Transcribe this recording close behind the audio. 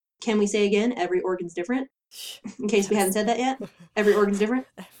Can we say again, every organ's different? In case we haven't said that yet. Every organ's different.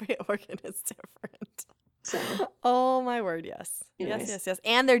 Every organ is different. So. Oh my word, yes. Anyways. Yes.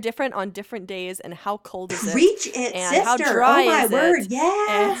 And they're different on different days, and how cold is it? Preach it, and sister. How dry oh my is word, it?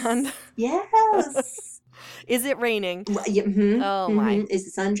 yes. And yes. Is it raining? My. Is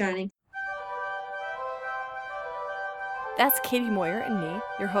the sun shining? That's Katie Moyer and me,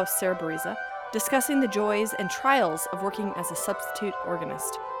 your host Sarah Bariza, discussing the joys and trials of working as a substitute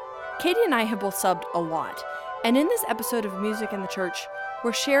organist. Katie and I have both subbed a lot, and in this episode of Music in the Church,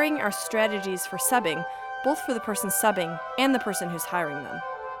 we're sharing our strategies for subbing, both for the person subbing and the person who's hiring them.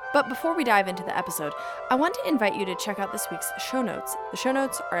 But before we dive into the episode, I want to invite you to check out this week's show notes. The show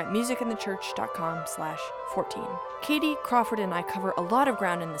notes are at musicinthechurch.com/14. Katie, Crawford, and I cover a lot of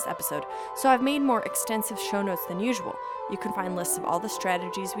ground in this episode, so I've made more extensive show notes than usual. You can find lists of all the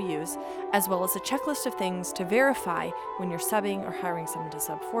strategies we use, as well as a checklist of things to verify when you're subbing or hiring someone to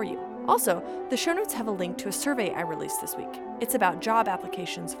sub for you. Also, the show notes have a link to a survey I released this week. It's about job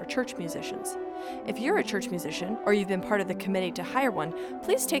applications for church musicians. If you're a church musician, or you've been part of the committee to hire one,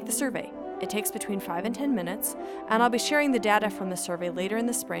 please take the survey. It takes between 5 and 10 minutes, and I'll be sharing the data from the survey later in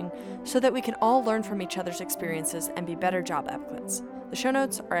the spring so that we can all learn from each other's experiences and be better job applicants. The show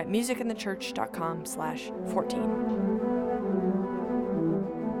notes are at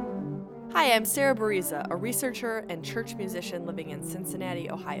musicinthechurch.com/14. Hi, I'm Sarah Bariza, a researcher and church musician living in Cincinnati,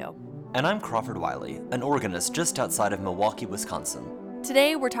 Ohio. And I'm Crawford Wiley, an organist just outside of Milwaukee, Wisconsin.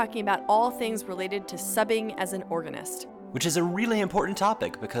 Today we're talking about all things related to subbing as an organist. Which is a really important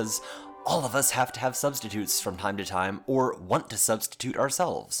topic because all of us have to have substitutes from time to time or want to substitute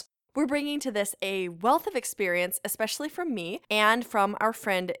ourselves. We're bringing to this a wealth of experience, especially from me and from our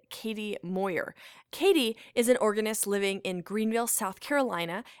friend Katie Moyer. Katie is an organist living in Greenville, South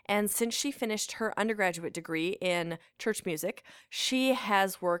Carolina, and since she finished her undergraduate degree in church music, she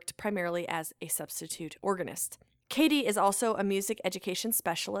has worked primarily as a substitute organist. Katie is also a music education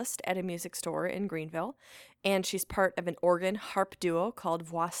specialist at a music store in Greenville, and she's part of an organ harp duo called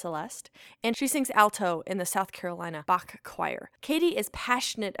Voix Celeste, and she sings alto in the South Carolina Bach Choir. Katie is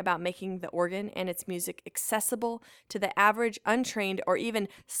passionate about making the organ and its music accessible to the average untrained or even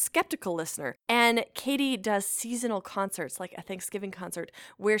skeptical listener, and Katie does seasonal concerts like a Thanksgiving concert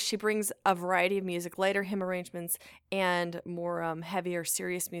where she brings a variety of music, lighter hymn arrangements, and more heavier,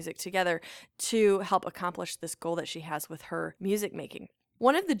 serious music together to help accomplish this goal that she has with her music making.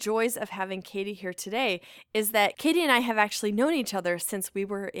 One of the joys of having Katie here today is that Katie and I have actually known each other since we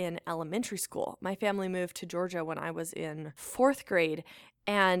were in elementary school. My family moved to Georgia when I was in 4th grade,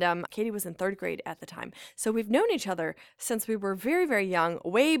 and Katie was in 3rd grade at the time. So we've known each other since we were very, very young,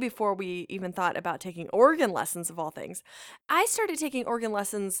 way before we even thought about taking organ lessons of all things. I started taking organ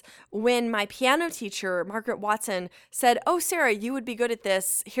lessons when my piano teacher, Margaret Watson, said, "Oh, Sarah, you would be good at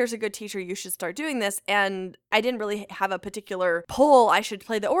this. Here's a good teacher. You should start doing this." And I didn't really have a particular pull I should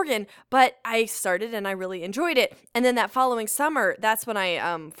play the organ, but I started and I really enjoyed it. And then that following summer, that's when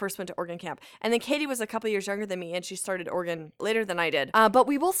I first went to organ camp. And then Katie was a couple years younger than me, and she started organ later than I did. But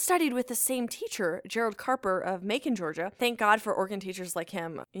we both studied with the same teacher, Gerald Carper of Macon, Georgia. Thank God for organ teachers like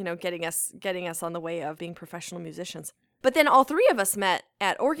him, getting us on the way of being professional musicians. But then all three of us met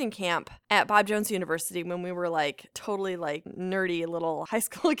at organ camp at Bob Jones University when we were totally nerdy little high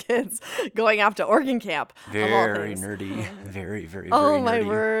school kids going off to organ camp. Very nerdy. Very, very, very Oh nerdy. my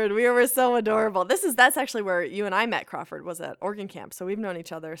word. We were so adorable. That's actually where you and I met, Crawford, was at organ camp. So we've known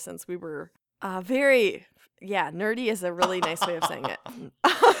each other since we were nerdy is a really nice way of saying it.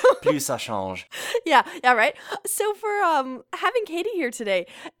 Plus ça change. Yeah, right. So for having Katie here today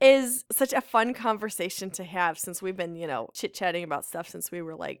is such a fun conversation to have since we've been, chit-chatting about stuff since we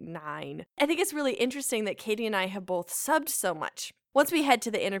were 9. I think it's really interesting that Katie and I have both subbed so much. Once we head to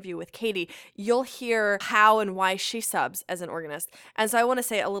the interview with Katie, you'll hear how and why she subs as an organist. And so I want to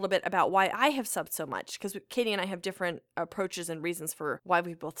say a little bit about why I have subbed so much, because Katie and I have different approaches and reasons for why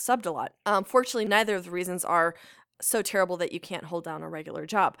we've both subbed a lot. Fortunately, neither of the reasons are so terrible that you can't hold down a regular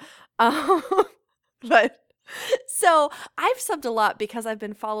job. So I've subbed a lot because I've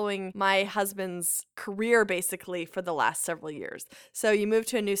been following my husband's career basically for the last several years. So you move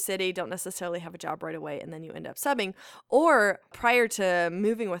to a new city, don't necessarily have a job right away, and then you end up subbing. Or prior to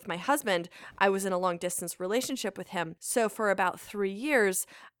moving with my husband, I was in a long distance relationship with him. So for about 3 years,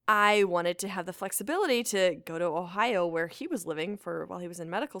 I wanted to have the flexibility to go to Ohio where he was living while he was in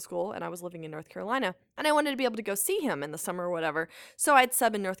medical school, and I was living in North Carolina. And I wanted to be able to go see him in the summer or whatever. So I'd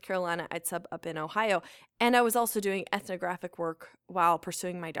sub in North Carolina, I'd sub up in Ohio. And I was also doing ethnographic work while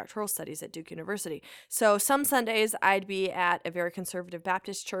pursuing my doctoral studies at Duke University. So some Sundays I'd be at a very conservative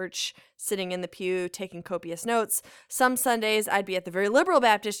Baptist church, sitting in the pew, taking copious notes. Some Sundays I'd be at the very liberal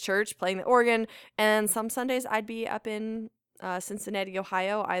Baptist church, playing the organ. And some Sundays I'd be up in Cincinnati,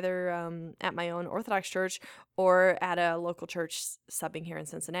 Ohio, either at my own Orthodox church or at a local church subbing here in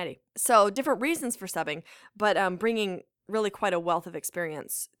Cincinnati. So different reasons for subbing, but bringing really quite a wealth of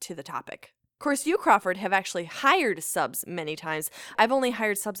experience to the topic. Of course, you, Crawford, have actually hired subs many times. I've only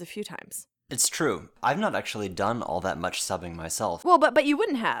hired subs a few times. It's true. I've not actually done all that much subbing myself. Well, but you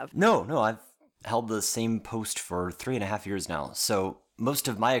wouldn't have. No, I've held the same post for 3.5 years now. So most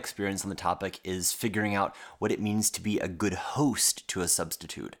of my experience on the topic is figuring out what it means to be a good host to a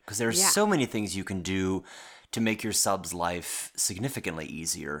substitute. Because there are so many things you can do to make your sub's life significantly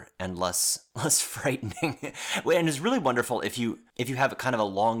easier and less frightening. And it's really wonderful if you have a kind of a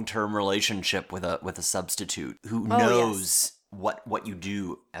long-term relationship with a substitute who knows what you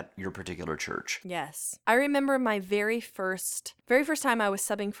do at your particular church. Yes. I remember my very first time I was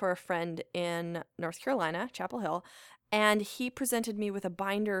subbing for a friend in North Carolina, Chapel Hill, and he presented me with a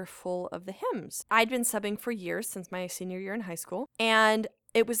binder full of the hymns. I'd been subbing for years, since my senior year in high school, and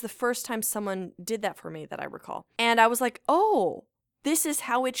it was the first time someone did that for me that I recall. And I was like, oh, this is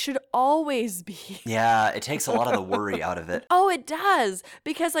how it should always be. Yeah, it takes a lot of the worry out of it. Oh, it does.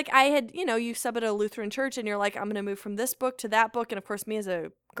 Because like I had, you sub at a Lutheran church and you're like, I'm going to move from this book to that book. And of course, me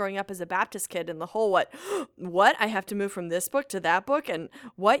growing up as a Baptist kid and the whole what? I have to move from this book to that book? And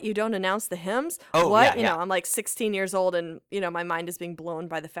what? You don't announce the hymns? Oh, what? Yeah. I'm like 16 years old and, my mind is being blown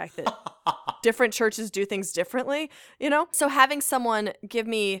by the fact that different churches do things differently, So having someone give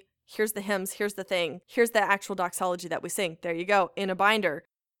me, here's the hymns, here's the thing, here's the actual doxology that we sing. There you go, in a binder.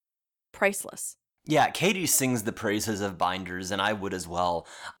 Priceless. Yeah, Katie sings the praises of binders, and I would as well.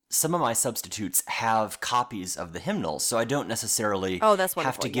 Some of my substitutes have copies of the hymnal, so I don't necessarily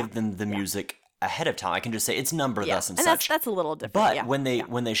have to give them the music ahead of time. I can just say it's number thus and such. That's a little different. But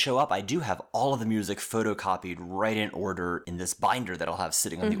when they show up, I do have all of the music photocopied right in order in this binder that I'll have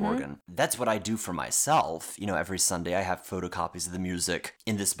sitting on the organ. That's what I do for myself. Every Sunday I have photocopies of the music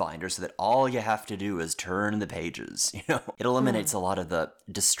in this binder so that all you have to do is turn the pages. It eliminates a lot of the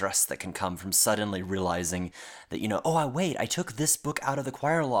distress that can come from suddenly realizing that, I took this book out of the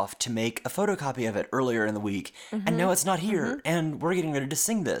choir loft to make a photocopy of it earlier in the week, and now it's not here, and we're getting ready to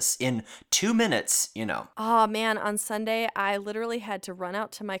sing this in 2 minutes. Oh man, on Sunday, I literally had to run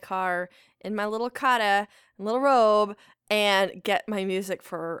out to my car in my little kata, little robe, and get my music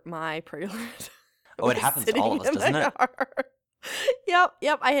for my prelude. Oh, it happens to all of us, doesn't it?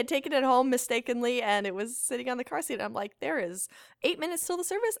 Yep. I had taken it home mistakenly, and it was sitting on the car seat. I'm like, there is 8 minutes till the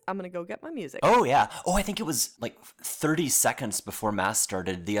service. I'm going to go get my music. Oh, yeah. Oh, I think it was like 30 seconds before Mass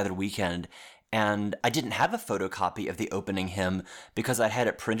started the other weekend. And I didn't have a photocopy of the opening hymn because I had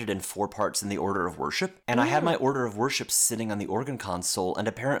it printed in 4 parts in the order of worship. And I had my order of worship sitting on the organ console. And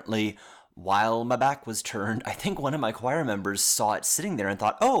apparently, while my back was turned, I think one of my choir members saw it sitting there and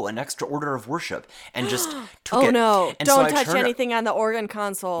thought, oh, an extra order of worship. And just took it. Oh, no. And don't touch anything on the organ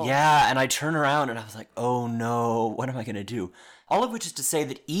console. Yeah. And I turn around and I was like, oh, no, what am I going to do? All of which is to say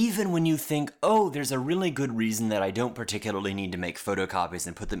that even when you think, oh, there's a really good reason that I don't particularly need to make photocopies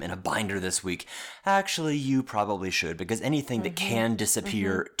and put them in a binder this week, actually, you probably should, because anything that can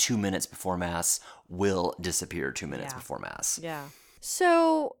disappear 2 minutes before Mass will disappear 2 minutes before Mass. Yeah.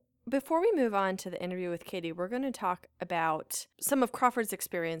 So before we move on to the interview with Katie, we're going to talk about some of Crawford's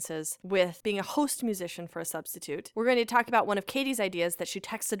experiences with being a host musician for a substitute. We're going to talk about one of Katie's ideas that she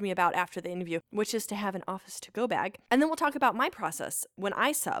texted me about after the interview, which is to have an office-to-go bag. And then we'll talk about my process when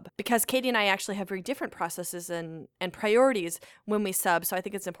I sub, because Katie and I actually have very different processes and priorities when we sub. So I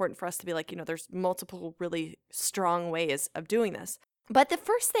think it's important for us to be like, there's multiple really strong ways of doing this. But the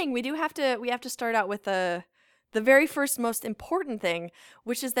first thing we have to start out with the very first most important thing,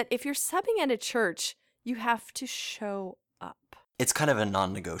 which is that if you're subbing at a church, you have to show up. It's kind of a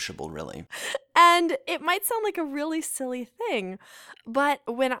non-negotiable, really. And it might sound like a really silly thing, but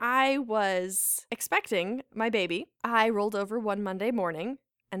when I was expecting my baby, I rolled over one Monday morning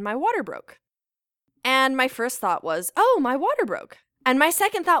and my water broke. And my first thought was, oh, my water broke. And my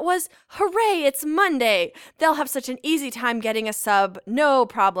second thought was, hooray, it's Monday. They'll have such an easy time getting a sub. No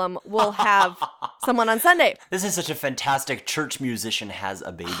problem. We'll have someone on Sunday. This is such a fantastic church musician has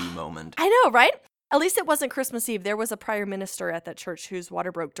a baby moment. I know, right? At least it wasn't Christmas Eve. There was a prior minister at that church whose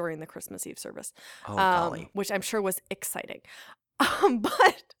water broke during the Christmas Eve service, Oh, golly. which I'm sure was exciting.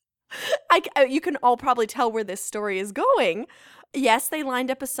 But you can all probably tell where this story is going. Yes, they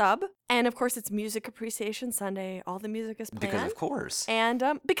lined up a sub, and of course it's Music Appreciation Sunday. All the music is planned. Because of course. And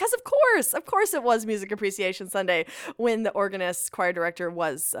because of course it was Music Appreciation Sunday when the organist choir director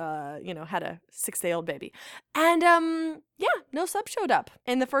was, had a 6-day-old baby. And no sub showed up.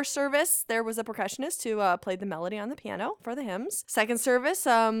 In the first service, there was a percussionist who played the melody on the piano for the hymns. Second service,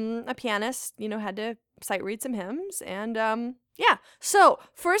 a pianist, had to sight read some hymns. And so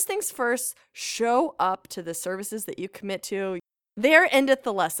first things first, show up to the services that you commit to. There endeth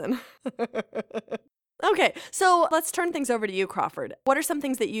the lesson. Okay, so let's turn things over to you, Crawford. What are some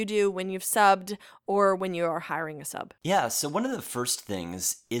things that you do when you've subbed or when you are hiring a sub? Yeah, so one of the first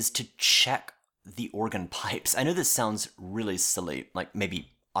things is to check the organ pipes. I know this sounds really silly, like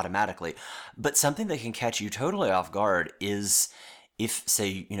maybe automatically, but something that can catch you totally off guard is if,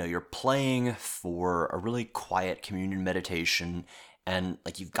 say, you're playing for a really quiet communion meditation and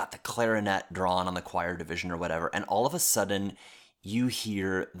like you've got the clarinet drawn on the choir division or whatever, and all of a sudden you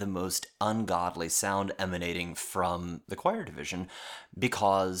hear the most ungodly sound emanating from the choir division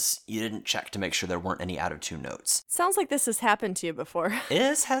because you didn't check to make sure there weren't any out-of-tune notes. Sounds like this has happened to you before.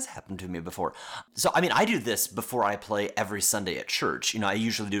 This has happened to me before. So, I do this before I play every Sunday at church. I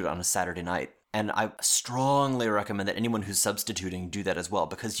usually do it on a Saturday night. And I strongly recommend that anyone who's substituting do that as well,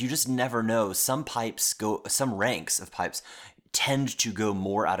 because you just never know. Some ranks of pipes tend to go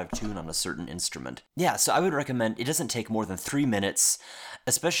more out of tune on a certain instrument. Yeah, so I would recommend, it doesn't take more than 3 minutes,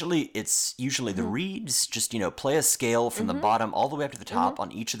 especially it's usually the reeds, just, play a scale from the bottom all the way up to the top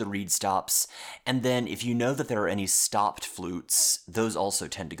on each of the reed stops, and then if you know that there are any stopped flutes, those also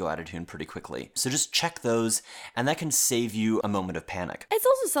tend to go out of tune pretty quickly. So just check those, and that can save you a moment of panic. It's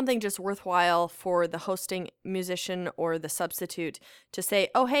also something just worthwhile for the hosting musician or the substitute to say,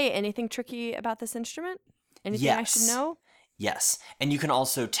 oh, hey, anything tricky about this instrument? Anything I should know? Yes. And you can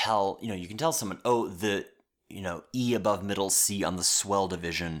also tell, you can tell someone, oh, the, E above middle C on the swell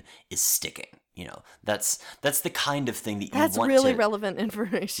division is sticking. That's the kind of thing that you want to... That's really relevant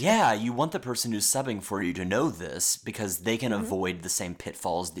information. Yeah, you want the person who's subbing for you to know this because they can avoid the same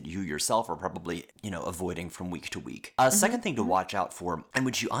pitfalls that you yourself are probably, avoiding from week to week. Second thing to watch out for, and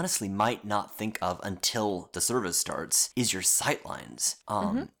which you honestly might not think of until the service starts, is your sight lines.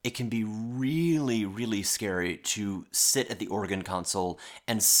 It can be really, really scary to sit at the organ console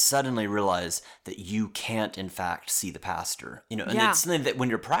and suddenly realize that you can't, in fact, see the pastor. And it's something that when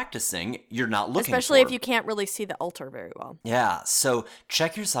you're practicing, you're not looking Especially for. if you can't really see the altar very well. Yeah, so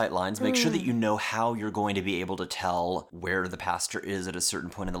check your sight lines. Make sure that you know how you're going to be able to tell where the pastor is at a certain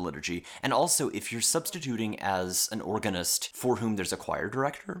point in the liturgy. And also, if you're substituting as an organist for whom there's a choir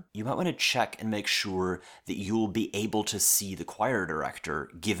director, you might want to check and make sure that you'll be able to see the choir director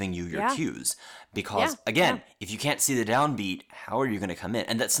giving you your cues. Because, again, if you can't see the downbeat, how are you going to come in?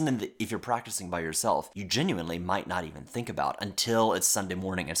 And that's something that if you're practicing by yourself, you genuinely might not even think about until it's Sunday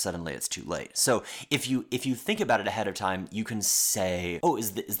morning and suddenly it's too late. So if you think about it ahead of time, you can say, oh,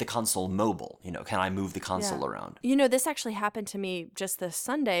 is the console mobile? Can I move the console around? This actually happened to me just this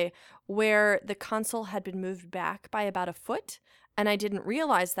Sunday where the console had been moved back by about a foot. And I didn't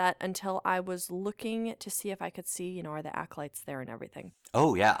realize that until I was looking to see if I could see, are the acolytes there and everything.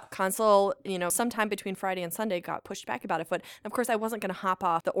 Oh, yeah. Console, sometime between Friday and Sunday got pushed back about a foot. And of course, I wasn't going to hop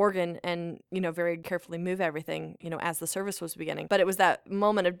off the organ and, very carefully move everything, as the service was beginning. But it was that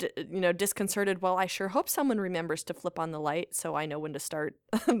moment of, disconcerted, well, I sure hope someone remembers to flip on the light so I know when to start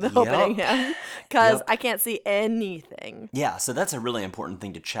the opening. Because I can't see anything. Yeah, so that's a really important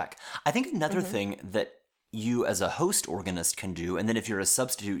thing to check. I think another thing that you as a host organist can do, and then if you're a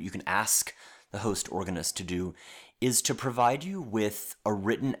substitute, you can ask the host organist to do, is to provide you with a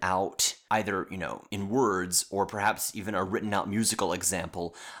written out, either, in words or perhaps even a written out musical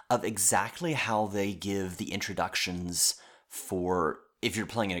example of exactly how they give the introductions for, if you're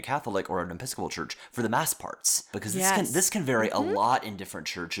playing in a Catholic or an Episcopal church, for the Mass parts. Because this can vary a lot in different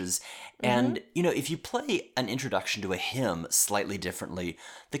churches. And, if you play an introduction to a hymn slightly differently,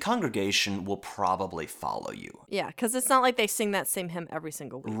 the congregation will probably follow you. Yeah, because it's not like they sing that same hymn every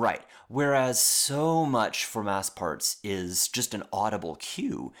single week. Right. Whereas so much for Mass parts is just an audible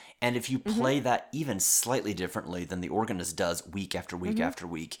cue. And if you play that even slightly differently than the organist does week after week after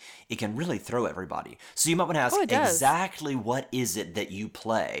week, it can really throw everybody. So you might want to ask exactly what is it that you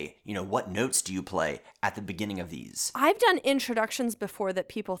play? What notes do you play at the beginning of these? I've done introductions before that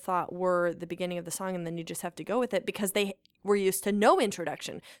people thought were the beginning of the song, and then you just have to go with it because they we're used to no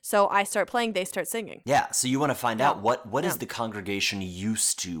introduction. So I start playing, they start singing. Yeah, so you want to find Yeah. out what is Yeah. the congregation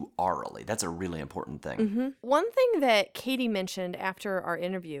used to orally. That's a really important thing. One thing that Katie mentioned after our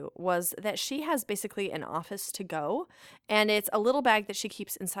interview was that she has basically an office to go, and it's a little bag that she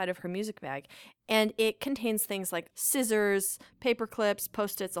keeps inside of her music bag, and it contains things like scissors, paper clips,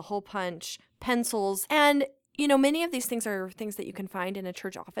 Post-its, a hole punch, pencils, and many of these things are things that you can find in a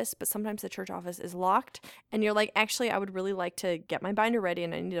church office, but sometimes the church office is locked and you're like, actually, I would really like to get my binder ready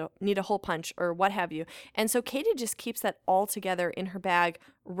and I need a hole punch or what have you. And so Katie just keeps that all together in her bag,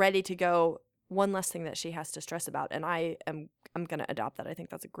 ready to go. One less thing that she has to stress about. And I'm going to adopt that. I think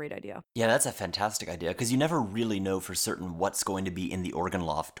that's a great idea. Yeah, that's a fantastic idea because you never really know for certain what's going to be in the organ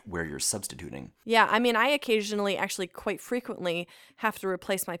loft where you're substituting. Yeah, I mean, I occasionally, actually quite frequently, have to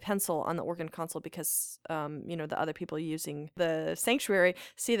replace my pencil on the organ console because, the other people using the sanctuary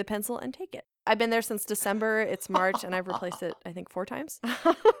see the pencil and take it. I've been there since December. It's March, and I've replaced it, I think, 4 times.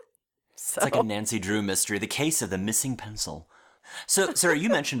 It's like a Nancy Drew mystery, the case of the missing pencil. So, Sarah, you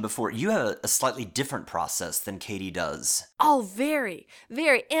mentioned before you have a slightly different process than Katie does. Oh, very,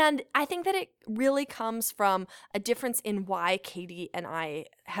 very. And I think that it really comes from a difference in why Katie and I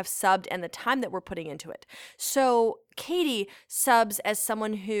have subbed and the time that we're putting into it. So Katie subs as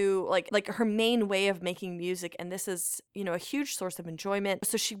someone who like her main way of making music, and this is, a huge source of enjoyment.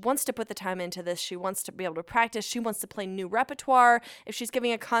 So she wants to put the time into this. She wants to be able to practice. She wants to play new repertoire. If she's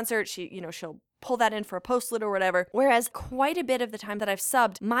giving a concert, she'll pull that in for a postlet or whatever. Whereas quite a bit of the time that I've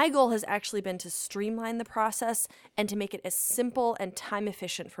subbed, my goal has actually been to streamline the process and to make it as simple and time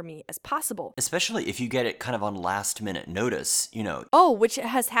efficient for me as possible. Especially if you get it kind of on last minute notice, Oh, which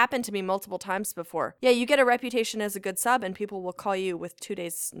has happened to me multiple times before. Yeah, you get a reputation as a good sub and people will call you with 2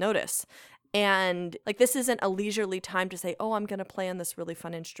 days notice. And this isn't a leisurely time to say, oh, I'm going to play on this really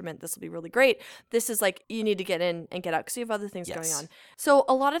fun instrument. This will be really great. This is you need to get in and get out because you have other things going on. So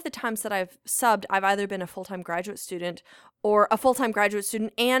a lot of the times that I've subbed, I've either been a full-time graduate student or a full-time graduate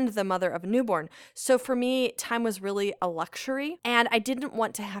student and the mother of a newborn. So for me, time was really a luxury. And I didn't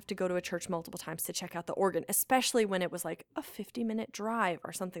want to have to go to a church multiple times to check out the organ, especially when it was a 50-minute drive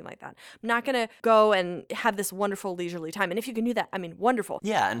or something like that. I'm not going to go and have this wonderful leisurely time. And if you can do that, I mean, wonderful.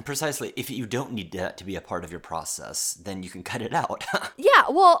 Yeah, and precisely, if you don't need that to be a part of your process, then you can cut it out. Yeah,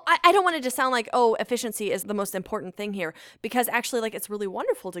 well, I don't want it to sound like, oh, efficiency is the most important thing here, because actually, it's really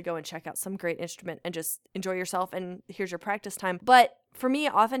wonderful to go and check out some great instrument and just enjoy yourself, and here's your practice time. But for me,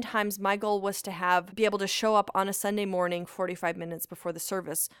 oftentimes my goal was to be able to show up on a Sunday morning 45 minutes before the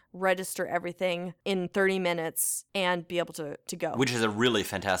service, register everything in 30 minutes, and be able to go. Which is a really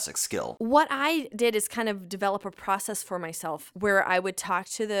fantastic skill. What I did is kind of develop a process for myself where I would talk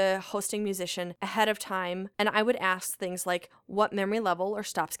to the hosting musician ahead of time, and I would ask things like, what memory level or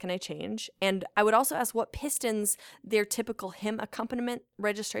stops can I change? And I would also ask what pistons their typical hymn accompaniment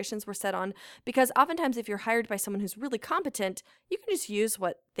registrations were set on, because oftentimes if you're hired by someone who's really competent, you can just use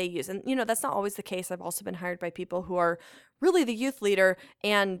what they use. And, that's not always the case. I've also been hired by people who are really the youth leader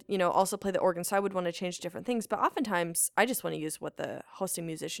and, also play the organ. So I would want to change different things. But oftentimes I just want to use what the hosting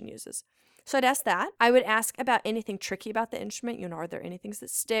musician uses. So I'd ask that. I would ask about anything tricky about the instrument. Are there any things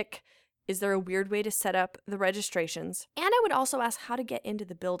that stick? Is there a weird way to set up the registrations? And I would also ask how to get into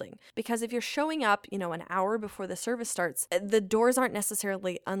the building. Because if you're showing up, an hour before the service starts, the doors aren't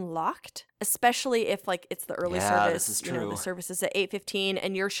necessarily unlocked, especially if it's the early service. This is true. The service is at 8:15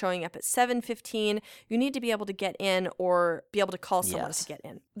 and you're showing up at 7:15. You need to be able to get in or be able to call someone to get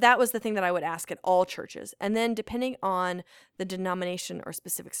in. That was the thing that I would ask at all churches. And then depending on the denomination or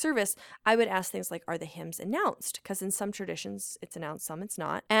specific service, I would ask things like, are the hymns announced? Because in some traditions it's announced, some it's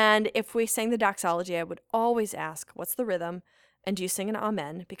not. And if we sang the doxology, I would always ask, what's the rhythm? And do you sing an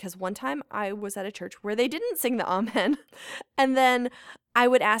amen? Because one time I was at a church where they didn't sing the amen. And then I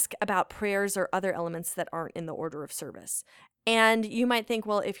would ask about prayers or other elements that aren't in the order of service. And you might think,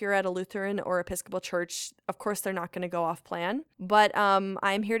 well, if you're at a Lutheran or Episcopal church, of course they're not going to go off plan. But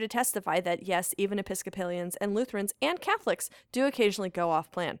I'm here to testify that, yes, even Episcopalians and Lutherans and Catholics do occasionally go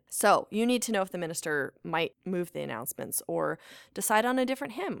off plan. So you need to know if the minister might move the announcements or decide on a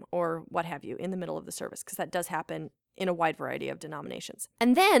different hymn or what have you in the middle of the service, because that does happen in a wide variety of denominations.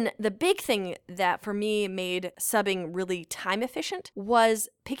 And then the big thing that for me made subbing really time efficient was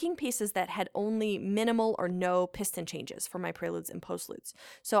picking pieces that had only minimal or no piston changes for my preludes and postludes.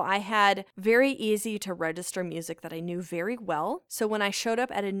 So I had very easy to register music that I knew very well. So when I showed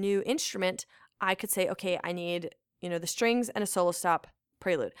up at a new instrument, I could say, okay, I need, the strings and a solo stop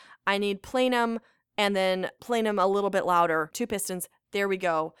prelude. I need plenum and then plenum a little bit louder, 2 pistons, There we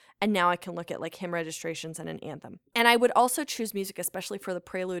go. And now I can look at like hymn registrations and an anthem. And I would also choose music, especially for the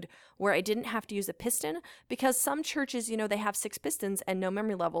prelude, where I didn't have to use a piston, because some churches, they have 6 pistons and no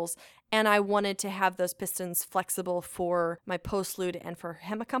memory levels. And I wanted to have those pistons flexible for my postlude and for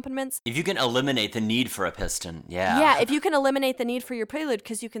hymn accompaniments. If you can eliminate the need for a piston, yeah. Yeah, if you can eliminate the need for your prelude,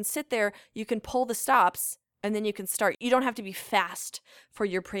 because you can sit there, you can pull the stops, and then you can start. You don't have to be fast for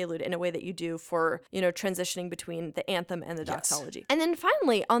your prelude in a way that you do for, transitioning between the anthem and the doxology. And then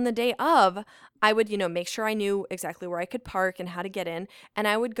finally, on the day of, I would, make sure I knew exactly where I could park and how to get in. And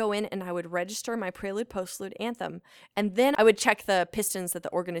I would go in and I would register my prelude, postlude, anthem. And then I would check the pistons that the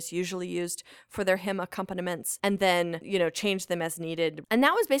organist usually used for their hymn accompaniments, and then, change them as needed. And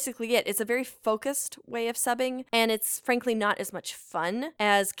that was basically it. It's a very focused way of subbing, and it's frankly not as much fun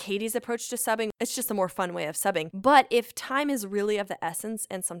as Katie's approach to subbing. It's just a more fun way of subbing. But if time is really of the essence,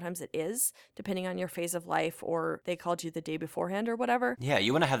 and sometimes it is, depending on your phase of life, or they called you the day beforehand or whatever. Yeah,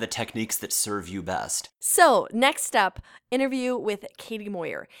 you want to have the techniques that serve you best. So next up, interview with Katie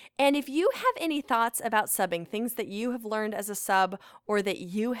Moyer. And if you have any thoughts about subbing, things that you have learned as a sub or that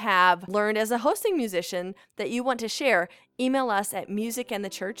you have learned as a hosting musician that you want to share, email us at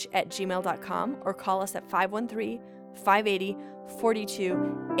musicandthechurch@gmail.com or call us at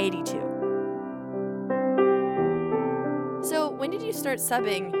 513-580-4282. So when did you start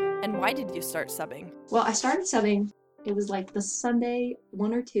subbing, and why did you start subbing? Well, I started subbing. It was like the Sunday,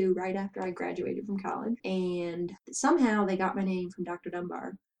 1 or 2, right after I graduated from college. And somehow they got my name from Dr.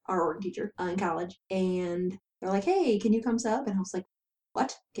 Dunbar, our organ teacher in college. And they're like, hey, can you come sub? And I was like,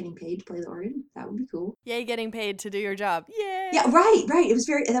 what? Getting paid to play the organ? That would be cool. Yay, getting paid to do your job. Yay! Yeah, right.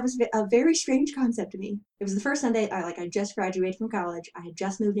 That was a very strange concept to me. It was the first Sunday, I just graduated from college. I had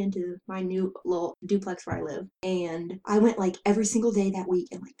just moved into my new little duplex where I live. And I went like every single day that week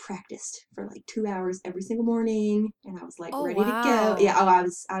and like practiced for like 2 hours every single morning. And I was like ready to go. Yeah, I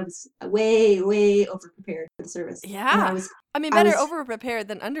was way, way over prepared for the service. Yeah. Better over prepared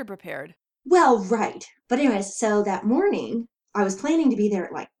than under prepared. Well, right. But anyways, so that morning, I was planning to be there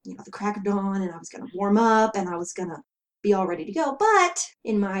at the crack of dawn, and I was going to warm up and I was going to be all ready to go. But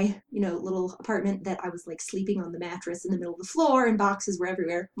in my, little apartment that I was like sleeping on the mattress in the middle of the floor and boxes were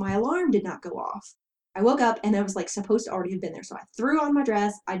everywhere, my alarm did not go off. I woke up and I was like supposed to already have been there. So I threw on my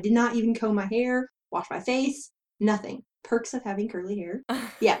dress. I did not even comb my hair, wash my face, nothing. Perks of having curly hair.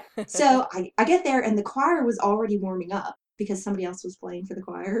 Yeah. So I get there and the choir was already warming up, because somebody else was playing for the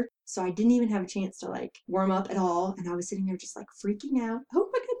choir. So I didn't even have a chance to like warm up at all. And I was sitting there just like freaking out. Oh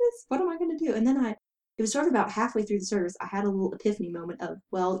my goodness, what am I going to do? And then it was sort of about halfway through the service, I had a little epiphany moment of,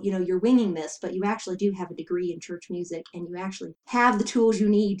 well, you're winging this, but you actually do have a degree in church music and you actually have the tools you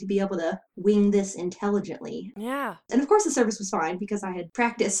need to be able to wing this intelligently. Yeah. And of course the service was fine because I had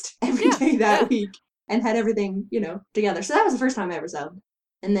practiced every day that week and had everything, together. So that was the first time I ever subbed.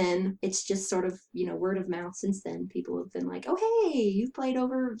 And then it's just sort of, word of mouth since then. People have been like, oh, hey, you've played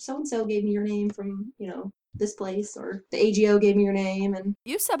over, so-and-so gave me your name from, this place, or the AGO gave me your name. And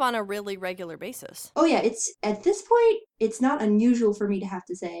you sub on a really regular basis. Oh, yeah. At this point, it's not unusual for me to have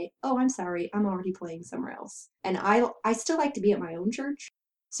to say, oh, I'm sorry, I'm already playing somewhere else. And I still like to be at my own church.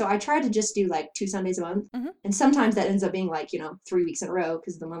 So I try to just do like 2 Sundays a month. Mm-hmm. And sometimes that ends up being like, 3 weeks in a row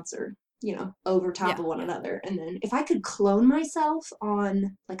because the months are over top of one another. And then if I could clone myself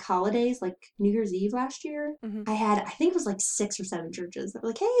on like holidays, like New Year's Eve last year, mm-hmm. I think it was like 6 or 7 churches that were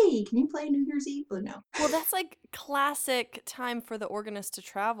like, hey, can you play New Year's Eve? But no. Well, that's like classic time for the organist to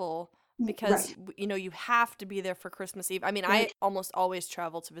travel, because, you have to be there for Christmas Eve. Right. I almost always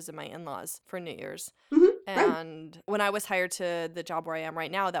travel to visit my in-laws for New Year's. Mm-hmm. And when I was hired to the job where I am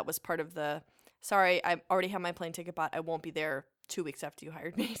right now, that was part of the, sorry, I already have my plane ticket bought. I won't be there 2 weeks after you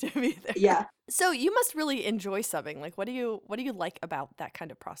hired me to be there. Yeah. So you must really enjoy subbing. Like, what do you like about that kind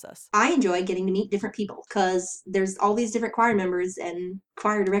of process? I enjoy getting to meet different people because there's all these different choir members and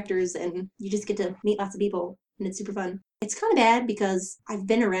choir directors, and you just get to meet lots of people, and it's super fun. It's kind of bad because I've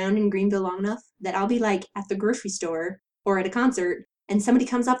been around in Greenville long enough that I'll be like at the grocery store or at a concert, and somebody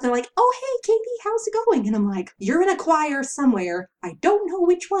comes up, they're like, oh, hey, Katie, how's it going? And I'm like, you're in a choir somewhere. I don't know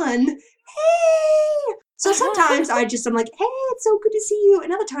which one. Hey! So sometimes I'm like, hey, it's so good to see you.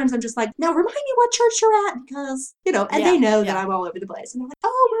 And other times I'm just like, now remind me what church you're at, because, and they know that I'm all over the place. And I'm like,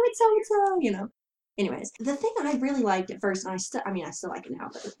 oh, we're at so-and-so, Anyways, the thing I really liked at first, and I still like it now,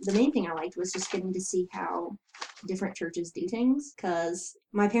 but the main thing I liked was just getting to see how different churches do things, because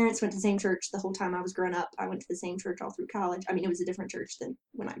my parents went to the same church the whole time I was growing up. I went to the same church all through college. It was a different church than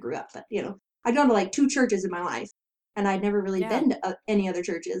when I grew up, but, I'd gone to like 2 churches in my life, and I'd never really been to any other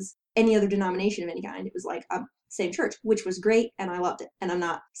churches, any other denomination of any kind. It was like same church, which was great, and I loved it, and I'm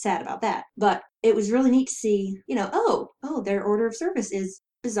not sad about that. But it was really neat to see, their order of service is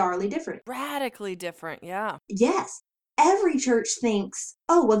bizarrely different. Radically different, yeah. Yes. Every church thinks,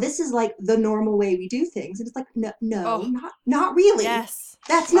 oh, well, this is like the normal way we do things. And it's like, no, not really. Yes.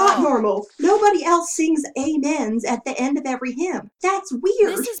 That's not normal. Nobody else sings amens at the end of every hymn. That's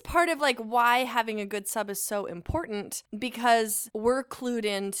weird. This is part of like why having a good sub is so important, because we're clued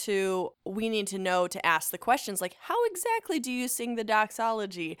into, we need to know to ask the questions like, how exactly do you sing the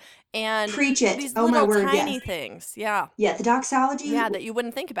doxology? And preach it. These oh little my word, tiny yes. things. Yeah. Yeah, the doxology. Yeah, that you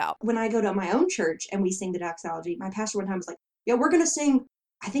wouldn't think about. When I go to my own church and we sing the doxology, my pastor one time was like, yeah, we're going to sing,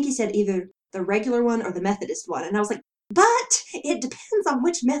 I think he said either the regular one or the Methodist one. And I was like, but it depends on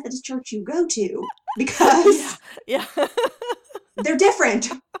which Methodist church you go to, because yeah. they're different.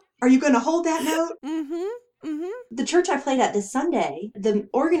 Are you going to hold that note? Mm-hmm. Mm-hmm. The church I played at this Sunday, the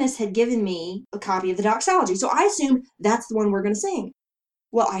organist had given me a copy of the doxology. So I assumed that's the one we're going to sing.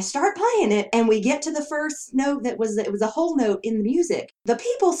 Well, I start playing it, and we get to the first note it was a whole note in the music. The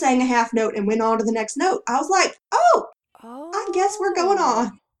people sang a half note and went on to the next note. I was like, oh, I guess we're going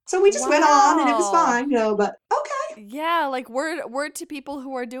on. So we just went on, and it was fine, but okay. Yeah, like word to people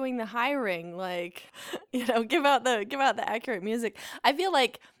who are doing the hiring, like, give out the accurate music. I feel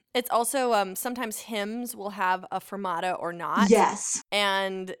like it's also sometimes hymns will have a fermata or not. Yes.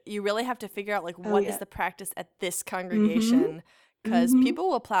 And you really have to figure out like what is the practice at this congregation, because people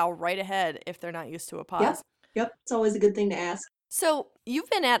will plow right ahead if they're not used to a pause. Yep. It's always a good thing to ask. So you've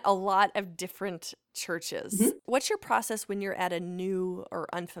been at a lot of different churches. What's your process when you're at a new or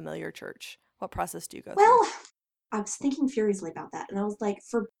unfamiliar church? What process do you go through? Well, I was thinking furiously about that, and I was like,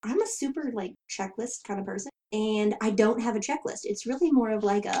 I'm a super like checklist kind of person, and I don't have a checklist. It's really more of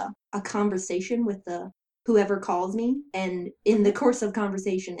like a conversation with whoever calls me, and in the course of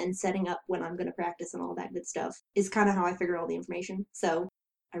conversation and setting up when I'm going to practice and all that good stuff is kind of how I figure all the information. So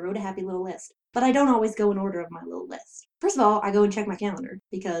I wrote a happy little list, but I don't always go in order of my little list. First of all, I go and check my calendar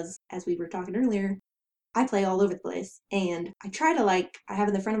because, as we were talking earlier, I play all over the place, and I try to I have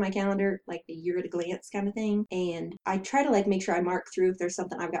in the front of my calendar like a year at a glance kind of thing, and I try to make sure I mark through if there's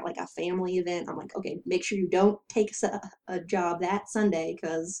something I've got like a family event. I'm like, okay, make sure you don't take a job that Sunday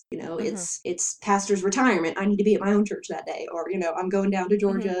because it's pastor's retirement. I need to be at my own church that day, or I'm going down to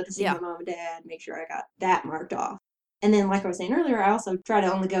Georgia to see my mom and dad. Make sure I got that marked off. And then, like I was saying earlier, I also try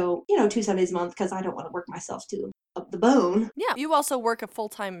to only go 2 Sundays a month because I don't want to work myself to up the bone. Yeah, you also work a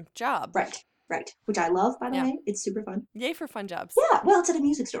full-time job. Right, which I love, by the way. It's super fun. Yay for fun jobs. Yeah, well, it's at a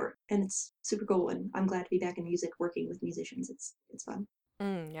music store, and it's super cool, and I'm glad to be back in music working with musicians. It's fun.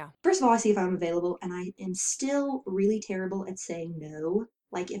 Yeah. First of all, I see if I'm available, and I am still really terrible at saying no.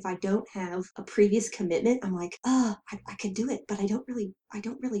 Like, if I don't have a previous commitment, I'm like, I could do it, but I don't really, I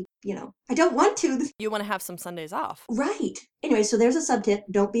don't want to. You want to have some Sundays off. Right. Anyway, so there's a sub-tip.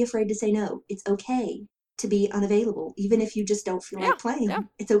 Don't be afraid to say no. It's okay to be unavailable, even if you just don't feel like playing. Yeah.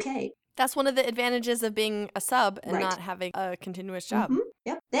 It's okay. That's one of the advantages of being a sub and not having a continuous job.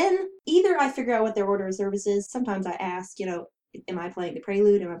 Yep. Then either I figure out what their order of service is. Sometimes I ask, am I playing the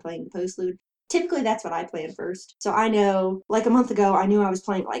prelude? Am I playing the postlude? Typically, that's what I plan first. So I know, like a month ago, I knew I was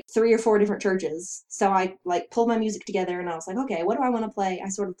playing like 3 or 4 different churches. So I pulled my music together and I was like, okay, what do I want to play? I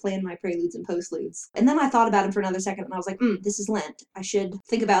sort of planned my preludes and postludes. And then I thought about it for another second and I was like, this is Lent. I should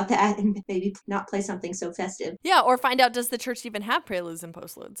think about that and maybe not play something so festive. Yeah, or find out, does the church even have preludes and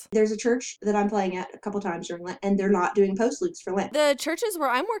postludes? There's a church that I'm playing at a couple times during Lent and they're not doing postludes for Lent. The churches where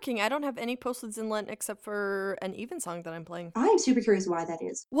I'm working, I don't have any postludes in Lent except for an evensong that I'm playing. I'm super curious why that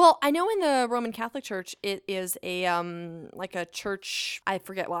is. Well, I know in the Roman Catholic Church, it is a like a church, I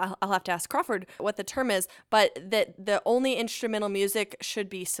forget, well, I'll have to ask Crawford what the term is, but that the only instrumental music should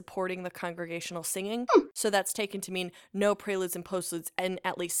be supporting the congregational singing. So that's taken to mean no preludes and postludes in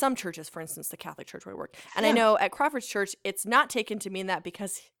at least some churches, for instance, the Catholic Church where I work. And I know at Crawford's church, it's not taken to mean that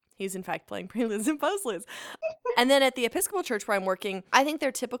because he's in fact playing preludes and postludes. And then at the Episcopal Church where I'm working, I think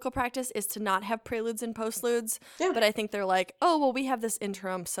their typical practice is to not have preludes and postludes. Yeah. But I think they're like, oh, well, we have this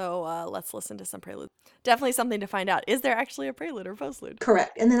interim, so let's listen to some preludes. Definitely something to find out. Is there actually a prelude or postlude?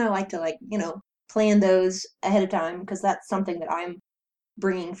 Correct. And then I like to plan those ahead of time because that's something that I'm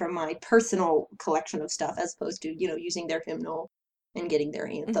bringing from my personal collection of stuff as opposed to, using their hymnal and getting their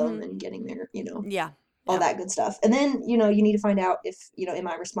anthem and getting their, all that good stuff. And then, you need to find out if, am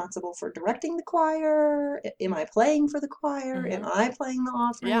I responsible for directing the choir? Am I playing for the choir? Am I playing the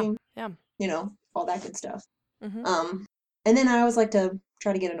offering? Yeah. All that good stuff. And then I always like to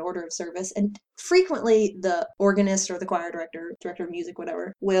try to get an order of service. And frequently the organist or the choir director of music,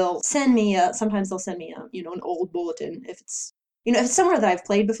 whatever, will send me sometimes they'll send me an old bulletin if it's, if it's somewhere that I've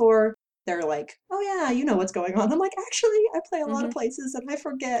played before. they're like, "Oh yeah, you know what's going on." I'm like, "Actually, I play a lot of Mhm. places and I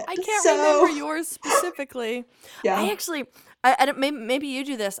forget." I can't So, remember yours specifically. yeah. I actually, maybe you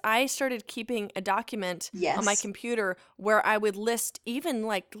do this. I started keeping a document on my Yes. computer where I would list even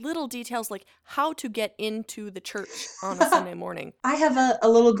like little details like how to get into the church on a Sunday morning. I have a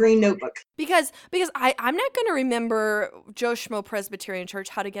little green notebook. Because I'm not going to remember Joe Schmo Presbyterian Church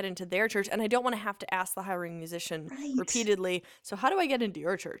how to get into their church, and I don't want to have to ask the hiring musician Right. repeatedly. So how do I get into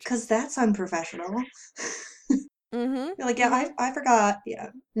your church? Because that's unprofessional. Mm-hmm. You're like, yeah, I forgot. Yeah.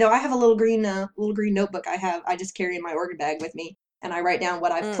 No, I have a little green notebook I just carry in my organ bag with me. And I write down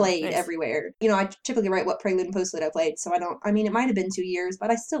what I've played Nice. everywhere. You know, I typically write what prelude and postlude I played. So I mean, it might have been 2 years, but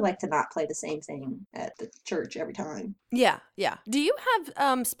I still like to not play the same thing at the church every time. Yeah. Do you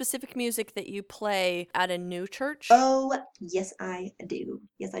have specific music that you play at a new church? Oh, yes, I do.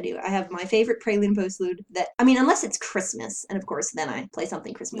 Yes, I do. I have my favorite prelude and postlude unless it's Christmas. And of course, then I play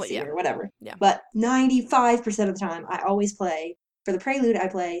something Christmassy or whatever. Yeah. But 95% of the time, I always play, for the prelude, I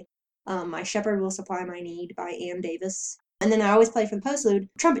play My Shepherd Will Supply My Need by Ann Davis. And then I always play for the postlude,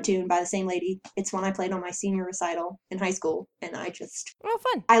 Trumpet Tune by the same lady. It's one I played on my senior recital in high school. And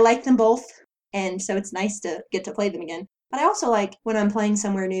fun. I like them both. And so it's nice to get to play them again. But I also like when I'm playing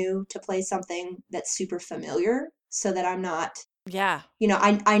somewhere new to play something that's super familiar so that I'm not, Yeah. you know,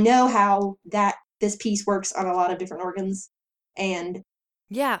 I know how this piece works on a lot of different organs. And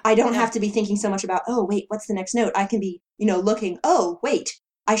Yeah. I don't have to be thinking so much about, oh, wait, what's the next note? I can be, looking, oh, wait,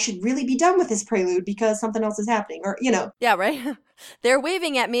 I should really be done with this prelude because something else is happening. Or, Yeah, right? They're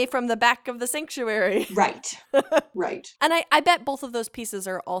waving at me from the back of the sanctuary. Right. Right. And I bet both of those pieces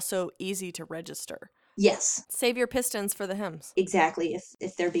are also easy to register. Yes. Save your pistons for the hymns. Exactly.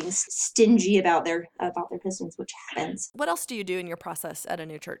 If they're being stingy about their pistons, which happens. What else do you do in your process at a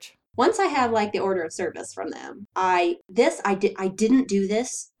new church? Once I have like the order of service from them, I didn't do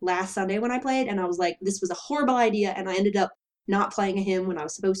this last Sunday when I played, and I was like, this was a horrible idea, and I ended up not playing a hymn when I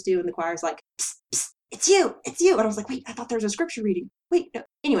was supposed to, and the choir's like, psst, psst, it's you, and I was like, wait, I thought there was a scripture reading. Wait, no.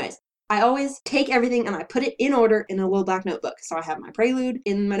 Anyways, I always take everything and I put it in order in a little black notebook. So I have my prelude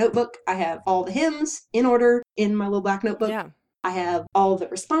in my notebook. I have all the hymns in order in my little black notebook. Yeah. I have all the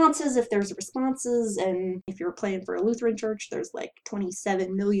responses if there's responses. And if you're playing for a Lutheran church, there's like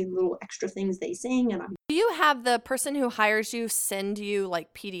 27 million little extra things they sing. And Do you have the person who hires you send you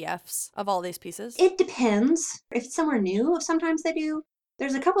like PDFs of all these pieces? It depends. If it's somewhere new, sometimes they do.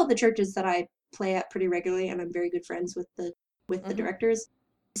 There's a couple of the churches that I play at pretty regularly, and I'm very good friends with the directors.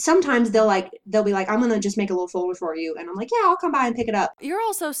 Sometimes they'll be like, I'm gonna just make a little folder for you, and I'm like, yeah, I'll come by and pick it up. You're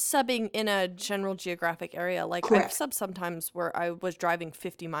also subbing in a general geographic area. Like Correct. I've subbed sometimes where I was driving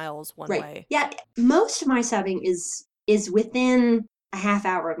 50 miles one way. Yeah, most of my subbing is within a half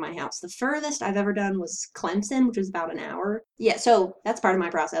hour of my house. The furthest I've ever done was Clemson, which was about an hour. Yeah, so that's part of my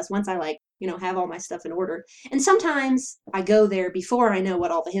process. Once I have all my stuff in order. And sometimes I go there before I know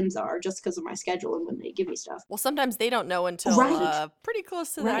what all the hymns are, just because of my schedule and when they give me stuff. Well, sometimes they don't know until pretty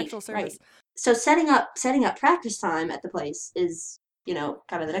close to the actual service. Right. So setting up practice time at the place is,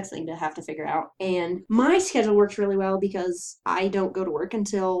 kind of the next thing to have to figure out. And my schedule works really well because I don't go to work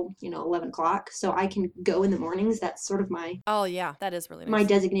until, 11 o'clock. So I can go in the mornings. That's sort of my... Oh, yeah. That is really nice. My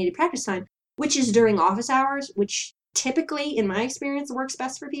designated practice time, which is during office hours, which typically, in my experience, works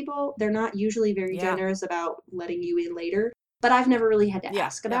best for people. They're not usually very generous about letting you in later. But I've never really had to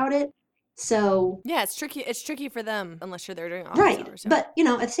ask about it. So... Yeah, it's tricky. It's tricky for them unless you're there during office hours. Yeah. But,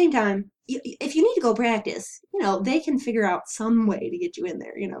 at the same time, if you need to go practice, they can figure out some way to get you in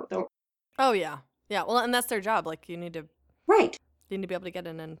there, don't... Oh, yeah. Yeah, well, and that's their job. Like, you need to... Right. You need to be able to get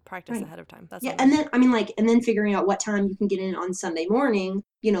in and practice ahead of time. That's and then, and then figuring out what time you can get in on Sunday morning.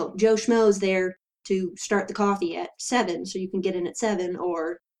 Joe Schmo's there to start the coffee at 7, so you can get in at 7,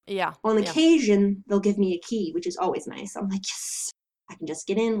 or... Yeah. On occasion, they'll give me a key, which is always nice. I'm like, yes, I can just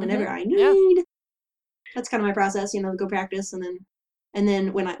get in whenever I need. Yeah. That's kind of my process, go practice, and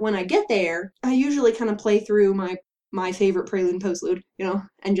then when I get there, I usually kind of play through my favorite prelude and postlude,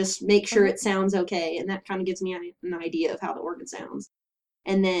 and just make sure it sounds okay, and that kind of gives me an idea of how the organ sounds.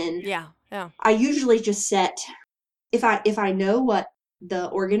 And then I usually just set, if I know what the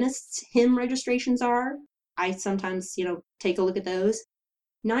organist's hymn registrations are, I sometimes take a look at those.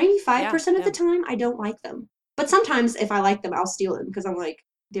 95% of the time, I don't like them. But sometimes if I like them, I'll steal them because I'm like,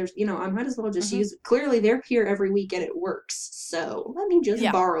 I might as well just use, clearly they're here every week and it works. So let me just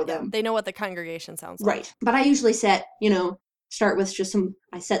borrow them. They know what the congregation sounds like. Right. But I usually set, start with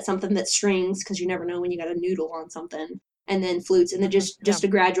I set something that strings because you never know when you got a noodle on something. And then flutes and then just a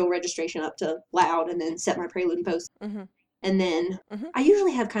gradual registration up to loud and then set my prelude and post. And then I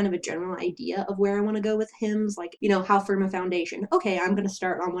usually have kind of a general idea of where I want to go with hymns, like, how firm a foundation. Okay, I'm going to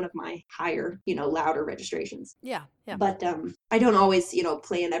start on one of my higher, louder registrations. Yeah. But I don't always,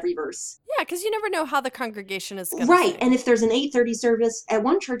 play in every verse. Yeah, because you never know how the congregation is going to sing. And if there's an 8:30 service, at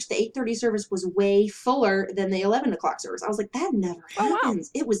one church, the 8:30 service was way fuller than the 11 o'clock service. I was like, that never happens.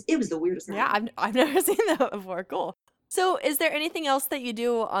 Wow. It was the weirdest thing. Yeah, I've never seen that before. Cool. So is there anything else that you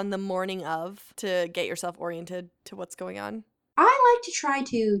do on the morning of to get yourself oriented to what's going on? I like to try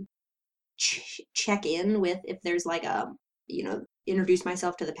to check in with if there's like a, introduce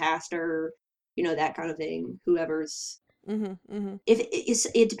myself to the pastor, that kind of thing, whoever's. If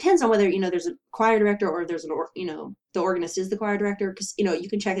it depends on whether, there's a choir director or there's the organist is the choir director, because, you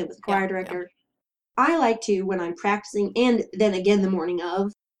can check in with the choir director. Yeah. I like to, when I'm practicing, and then again the morning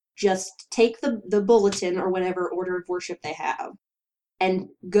of, just take the bulletin or whatever order of worship they have and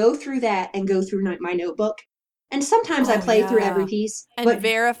go through that and go through my notebook. And sometimes I play through every piece. And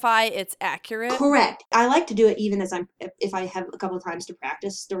verify it's accurate. Correct. I like to do it even as if I have a couple of times to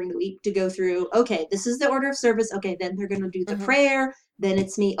practice during the week, to go through, okay, this is the order of service. Okay, then they're going to do the prayer. Then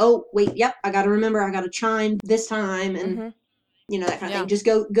it's me. Oh, wait, yep, I got to remember, I got to chime this time. And that kind of thing. Just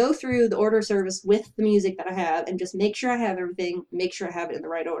go through the order of service with the music that I have and just make sure I have everything, make sure I have it in the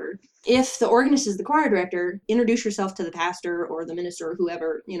right order. If the organist is the choir director, introduce yourself to the pastor or the minister or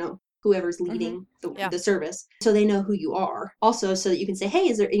whoever, whoever's leading the service, so they know who you are. Also, so that you can say, hey,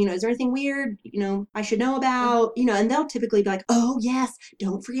 is there anything weird, I should know about, and they'll typically be like, oh, yes,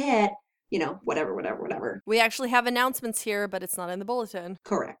 don't forget. Whatever. We actually have announcements here, but it's not in the bulletin.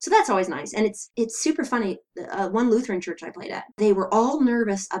 Correct. So that's always nice. And it's super funny. One Lutheran church I played at, they were all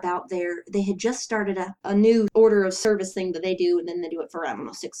nervous about they had just started a new order of service thing that they do, and then they do it for, I don't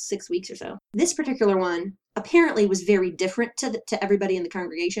know, six weeks or so. This particular one apparently was very different to everybody in the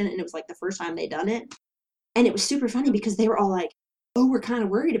congregation, and it was like the first time they'd done it. And it was super funny because they were all like, oh, we're kind of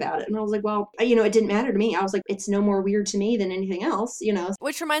worried about it. And I was like, well, it didn't matter to me. I was like, it's no more weird to me than anything else,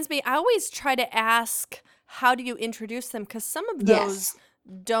 Which reminds me, I always try to ask, how do you introduce them? Because some of those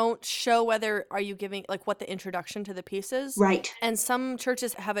don't show whether are you giving, like, what the introduction to the piece is. Right. And some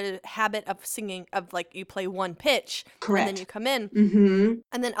churches have a habit of singing, of like, you play one pitch. Correct. And then you come in.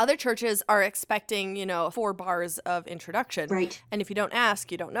 And then other churches are expecting, 4 bars of introduction. Right. And if you don't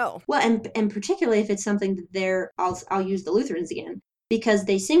ask, you don't know. Well, and particularly if it's something that I'll use the Lutherans again, because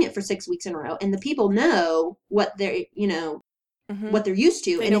they sing it for 6 weeks in a row, and the people know what they're, what they're used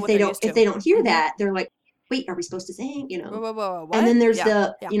to. And if they don't hear that, they're like, wait, are we supposed to sing? Whoa, what? And then there's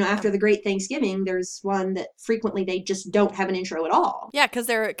after the Great Thanksgiving, there's one that frequently they just don't have an intro at all. Yeah, because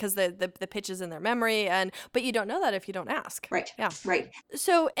the pitch is in their memory, but you don't know that if you don't ask. Right. Yeah. Right.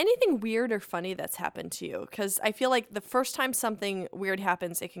 So anything weird or funny that's happened to you? Because I feel like the first time something weird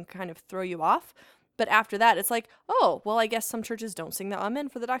happens, it can kind of throw you off. But after that, it's like, oh, well, I guess some churches don't sing the amen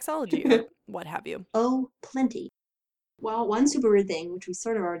for the doxology or what have you. Oh, plenty. Well, one super weird thing, which we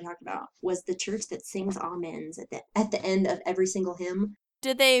sort of already talked about, was the church that sings amens at the end of every single hymn.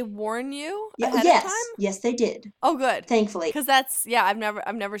 Did they warn you ahead of time? Yes, they did. Oh, good. Thankfully. Because I've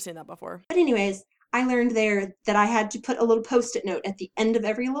never seen that before. But anyways, I learned there that I had to put a little Post-it note at the end of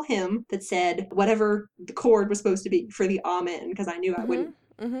every little hymn that said whatever the chord was supposed to be for the amen, because I knew I wouldn't.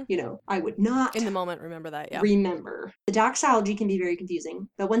 I would not in the moment remember that. Yeah. Remember. The doxology can be very confusing,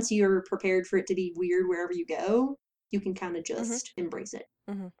 but once you're prepared for it to be weird wherever you go, you can kind of just embrace it.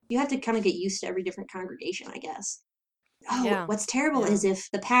 You have to kind of get used to every different congregation, I guess. Oh, yeah. What's terrible is if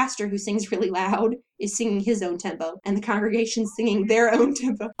the pastor who sings really loud is singing his own tempo and the congregation's singing their own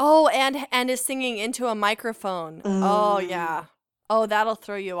tempo. Oh, and is singing into a microphone. Oh, yeah. Oh, that'll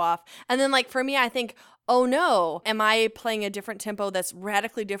throw you off. And then, like, for me, I think, oh no, am I playing a different tempo that's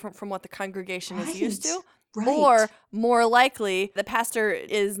radically different from what the congregation is used to? Right. Or more likely, the pastor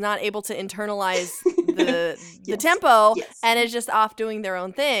is not able to internalize the tempo and is just off doing their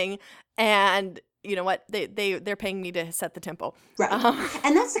own thing. And you know what? They're paying me to set the tempo. Right.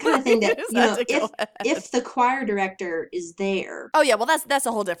 And that's the kind of thing that, if the choir director is there. Oh yeah, well that's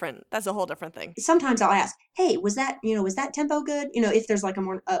a whole different thing. Sometimes I'll ask, hey, was that tempo good? If there's like a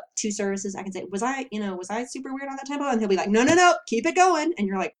more 2 services, I can say, was I super weird on that tempo? And he'll be like, no, keep it going. And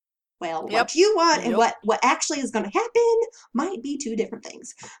you're like, well, what you want and what actually is going to happen might be 2 different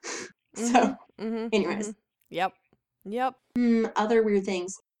things. So, anyways. Yep. Other weird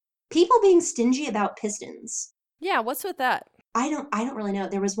things. People being stingy about pistons. Yeah, what's with that? I don't really know.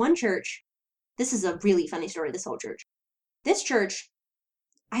 There was one church. This is a really funny story, this whole church. This church,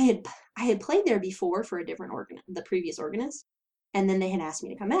 I had played there before for a different the previous organist, and then they had asked me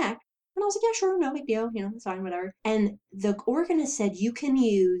to come back. And I was like, yeah, sure, no big deal, it's fine, whatever. And the organist said you can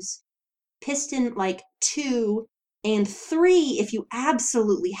use piston like 2 and 3 if you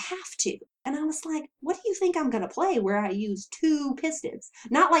absolutely have to. And I was like, what do you think I'm going to play where I use 2 pistons?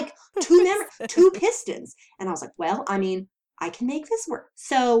 Not like 2 pistons. And I was like, well, I mean, I can make this work.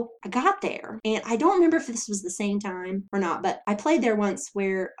 So I got there, and I don't remember if this was the same time or not, but I played there once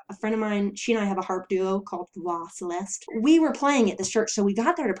where a friend of mine, she and I have a harp duo called Voix Celeste. We were playing at this church, so we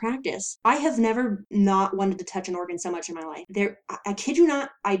got there to practice. I have never not wanted to touch an organ so much in my life. I kid you not,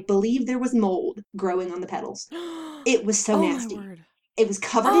 I believe there was mold growing on the pedals. It was so nasty. My word. It was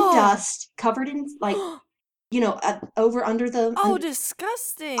covered in dust, covered in like, over under the. Oh,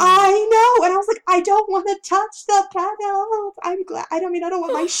 disgusting! I know, and I was like, I don't want to touch the pedals. I'm glad. I don't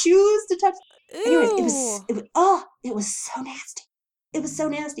want my shoes to touch. Ew. Anyways, it was so nasty. It was so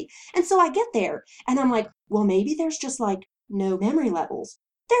nasty. And so I get there, and I'm like, well, maybe there's just like no memory levels.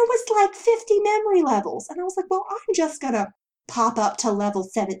 There was like 50 memory levels, and I was like, well, I'm just gonna pop up to level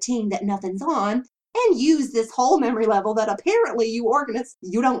 17 that nothing's on, and use this whole memory level that apparently you organists,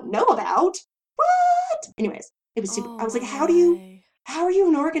 you don't know about. What? Anyways, it was super. I was like, how are you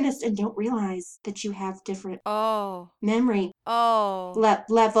an organist and don't realize that you have different memory levels?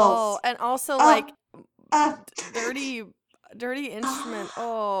 Oh, and also dirty instrument.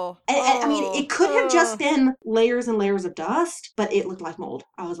 I mean, it could have just been layers and layers of dust, but it looked like mold.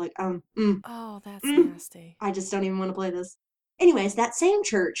 I was like, Oh, that's nasty. I just don't even want to play this. Anyways, that same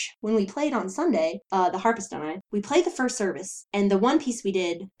church, when we played on Sunday, the harpist and I, we played the first service, and the one piece we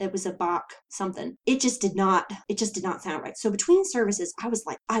did, it was a Bach something. It just did not sound right. So between services, I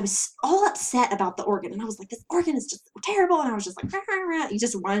was all upset about the organ, and I was like, this organ is just terrible, and I was just like, rah, rah, rah, you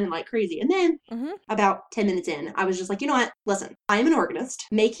just whining like crazy. And then about 10 minutes in, I was just like, you know what? Listen, I'm an organist.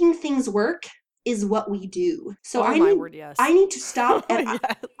 Making things work is what we do. So I need to stop. I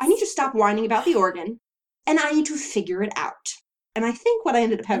need to stop whining about the organ, and I need to figure it out. And I think what I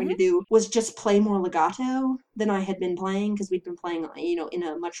ended up having to do was just play more legato than I had been playing, because we'd been playing, in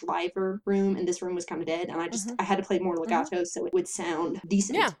a much liver room, and this room was kind of dead. And I had to play more legato so it would sound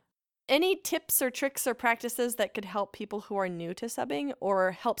decent. Yeah. Any tips or tricks or practices that could help people who are new to subbing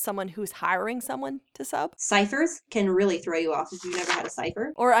or help someone who's hiring someone to sub? Ciphers can really throw you off if you've never had a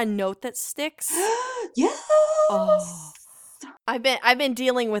cipher. Or a note that sticks. Yes. Oh. I've been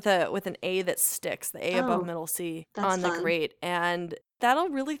dealing with an A that sticks, the A above middle C on the grate, and that'll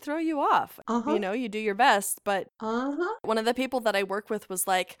really throw you off. You do your best, but one of the people that I work with was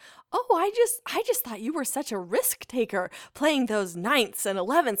like, "Oh, I just thought you were such a risk taker playing those 9ths and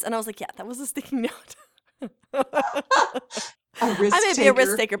 11ths," and I was like, "Yeah, that was a sticky note." I may be a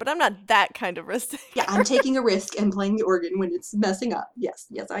risk taker, but I'm not that kind of risk taker. Yeah, I'm taking a risk and playing the organ when it's messing up. Yes,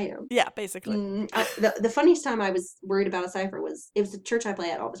 I am. Yeah, basically. The funniest time I was worried about a cipher it was the church I play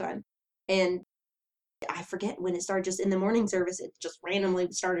at all the time. And I forget when it started, just in the morning service, it just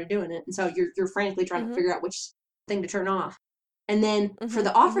randomly started doing it. And so you're frantically trying to figure out which thing to turn off. And then for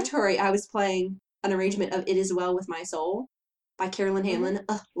the offertory, I was playing an arrangement of It Is Well With My Soul by Carolyn Hamlin.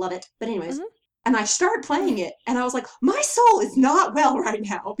 Love it. But anyways. And I started playing it, and I was like, my soul is not well right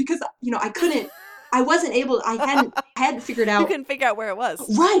now, because, I wasn't able, I hadn't figured out. You couldn't figure out where it was.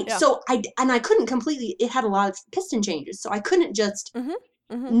 Right. Yeah. So I couldn't completely, it had a lot of piston changes, so I couldn't just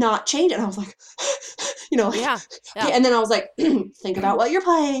not change it. And I was like, Yeah. And then I was like, think about what you're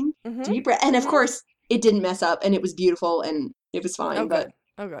playing, deep breath. And of course, it didn't mess up, and it was beautiful, and it was fine. Oh,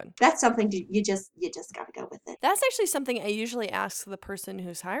 good. That's something you just got to go with it. That's actually something I usually ask the person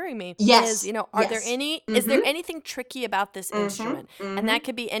who's hiring me. Yes. Is, is there anything tricky about this instrument? And that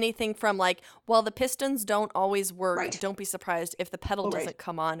could be anything from like, well, the pistons don't always work. Right. Don't be surprised if the pedal doesn't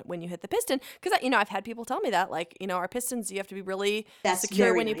come on when you hit the piston. Because, I've had people tell me that, like, our pistons, you have to be really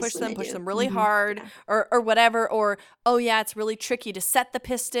secure when you push them really hard or whatever. Or, oh, yeah, it's really tricky to set the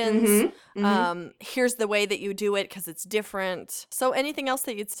pistons. Here's the way that you do it because it's different. So anything else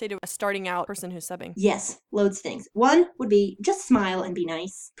that you'd say to a starting out person who's subbing? Yes, loads of things. One would be just smile and be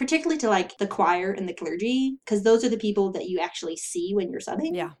nice, particularly to like the choir and the clergy, because those are the people that you actually see when you're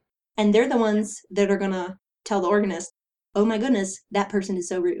subbing. Yeah. And they're the ones that are going to tell the organist, oh my goodness, that person is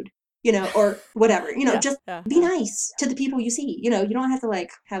so rude, or whatever, just be nice to the people you see. You don't have to like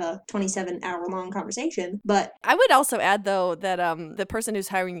have a 27-hour long conversation, but I would also add though that the person who's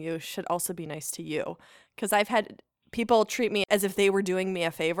hiring you should also be nice to you, because I've had people treat me as if they were doing me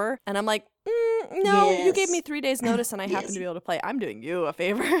a favor, and I'm like, no, you gave me 3 days notice and I happen to be able to play. I'm doing you a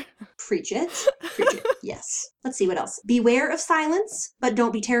favor. Preach it. Yes. Let's see what else. Beware of silence, but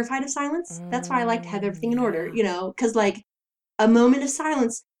don't be terrified of silence. That's why I like to have everything in order, because like a moment of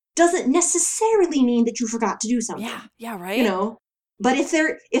silence doesn't necessarily mean that you forgot to do something. Yeah, right. But if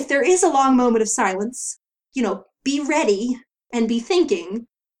there is a long moment of silence, be ready and be thinking.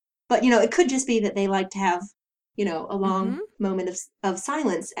 But it could just be that they like to have a long moment of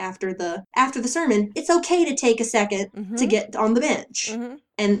silence after the sermon, it's okay to take a second to get on the bench.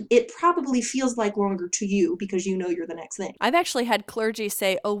 And it probably feels like longer to you because you're the next thing. I've actually had clergy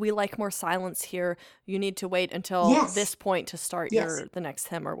say, "Oh, we like more silence here. You need to wait until this point to start the next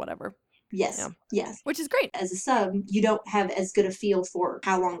hymn or whatever." Yes. Yeah. Yes. Which is great. As a sub, you don't have as good a feel for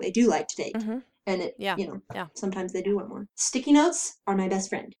how long they do like to take. And sometimes they do want more. Sticky notes are my best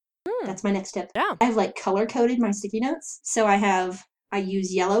friend. That's my next tip. Yeah. I have color coded my sticky notes. So I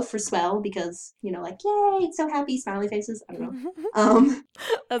use yellow for swell because, yay, it's so happy, smiley faces. I don't know.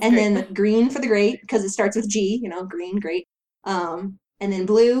 And then green for the great because it starts with G, green, great. And then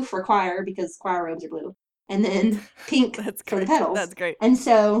blue for choir because choir robes are blue. And then pink for the pedals. That's great. And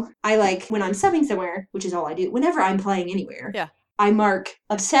so I when I'm subbing somewhere, which is all I do, whenever I'm playing anywhere. Yeah. I mark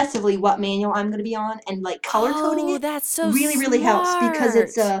obsessively what manual I'm going to be on and color coding it. That's so really, really helps because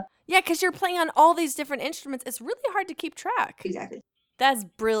it's because you're playing on all these different instruments. It's really hard to keep track. Exactly. That's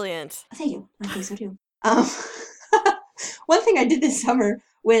brilliant. Thank you. I think so too. One thing I did this summer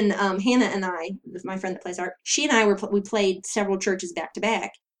when Hannah and I, my friend that plays art, she and I we played several churches back to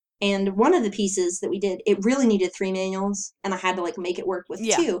back. And one of the pieces that we did, it really needed 3 manuals, and I had to make it work with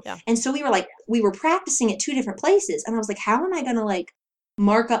 2. Yeah. And so we were practicing at 2 different places, and I was like, how am I going to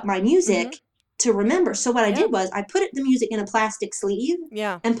mark up my music to remember? So what I did was I put the music in a plastic sleeve,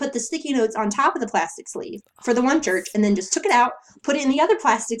 and put the sticky notes on top of the plastic sleeve for the one church, and then just took it out, put it in the other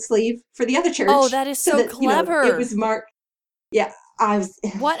plastic sleeve for the other church. Oh, that is so clever! It was marked. Yeah, I was.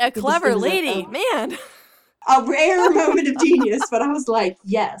 What a clever lady, man! A rare moment of genius, but I was like,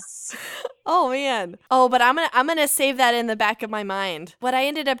 yes. Oh man. Oh, but I'm gonna save that in the back of my mind. What I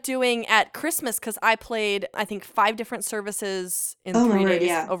ended up doing at Christmas, because I played I think 5 different services in 3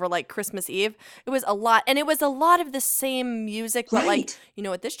 days over Christmas Eve. It was a lot, and it was a lot of the same music, but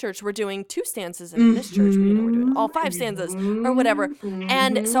at this church we're doing 2 stanzas, and at this church we're doing all 5 stanzas or whatever.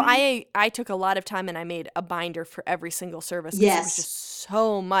 And so I took a lot of time and I made a binder for every single service. Yes. It was just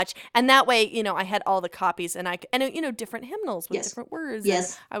so much, and that way I had all the copies, and different hymnals with different words.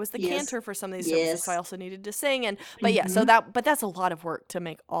 Yes. I was the cantor for some of these services, so I also needed to sing, but that's a lot of work to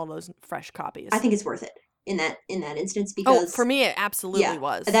make all those fresh copies. I think it's worth it in that instance because for me it absolutely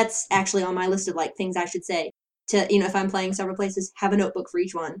was. That's actually on my list of things I should say to if I'm playing several places, have a notebook for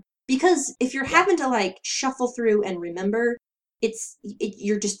each one, because if you're having to shuffle through and remember,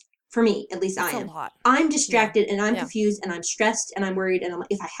 you're just, for me at least, that's I am a lot. I'm distracted and I'm confused and I'm stressed and I'm worried, and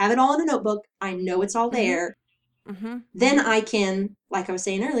if I have it all in a notebook, I know it's all there. Then I can, like I was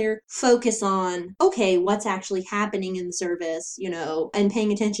saying earlier, focus on, okay, what's actually happening in the service, and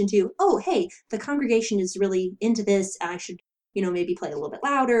paying attention to, oh, hey, the congregation is really into this. I should, maybe play a little bit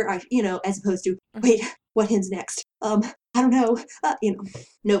louder, as opposed to, wait, what hymn's next? I don't know.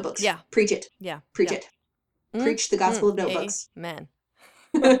 Notebooks. Yeah. Preach it. Yeah. Preach it. Preach the gospel of notebooks. Amen.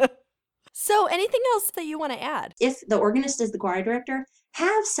 So anything else that you want to add? If the organist is the choir director,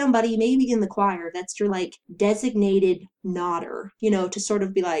 have somebody maybe in the choir that's your designated nodder, to sort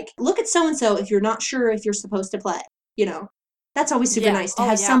of be look at so-and-so if you're not sure if you're supposed to play, that's always super nice to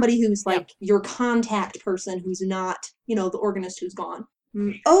have somebody who's your contact person who's not, the organist who's gone.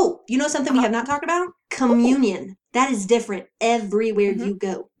 Oh, something we have not talked about? Communion. That is different everywhere you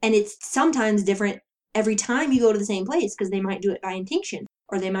go. And it's sometimes different every time you go to the same place, because they might do it by intinction,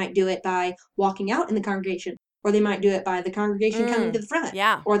 or they might do it by walking out in the congregation, or they might do it by the congregation coming to the front.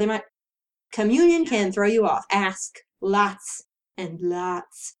 Yeah. Or communion can throw you off. Ask lots and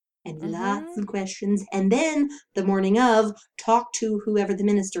lots and lots of questions. And then the morning of, talk to whoever the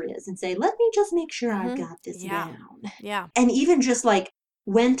minister is and say, let me just make sure I've got this down. Yeah. And even just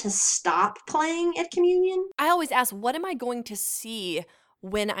when to stop playing at communion. I always ask, what am I going to see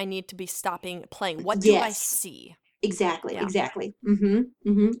when I need to be stopping playing? What do I see? Exactly.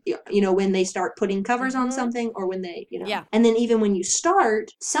 When they start putting covers on something, or when they, And then even when you start,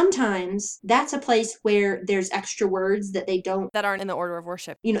 sometimes that's a place where there's extra words that that aren't in the order of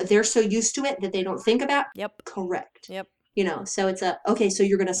worship. They're so used to it that they don't think about. Yep. Correct. Yep. So it's okay, so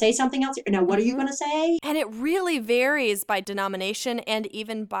you're going to say something else. Now, what are you going to say? And it really varies by denomination and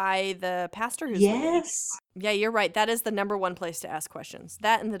even by the pastor who's leading. Yeah, you're right. That is the number one place to ask questions.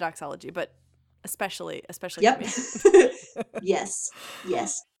 That and the doxology, but especially yep. Yes.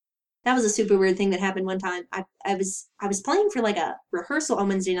 That was a super weird thing that happened one time. I was playing for a rehearsal on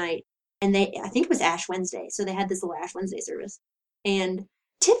Wednesday night, and I think it was Ash Wednesday, so they had this little Ash Wednesday service. And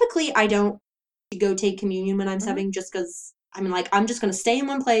typically I don't go take communion when I'm subbing, just because I'm just going to stay in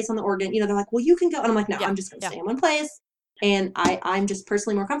one place on the organ. They're like, well, you can go, and I'm like, no, I'm just going to stay in one place, and I'm just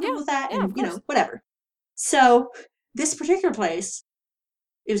personally more comfortable with that, and whatever. So this particular place,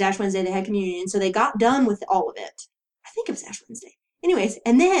 It was Ash Wednesday. They had communion. So they got done with all of it. I think it was Ash Wednesday. Anyways,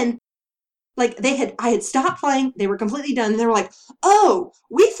 and then like I had stopped playing. They were completely done. And they were like, oh,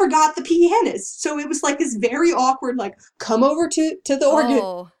 we forgot the pianist. So it was like this very awkward, like, come over to the organ.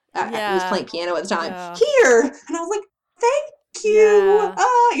 Oh, I was playing piano at the time. Yeah. Here. And I was like, thank you.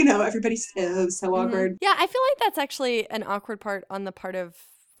 Yeah. Everybody's so awkward. Yeah, I feel like that's actually an awkward part on the part of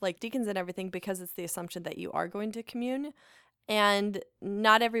like deacons and everything, because it's the assumption that you are going to commune, and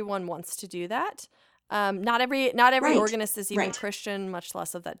not everyone wants to do that. Not every Right. organist is even Right. Christian, much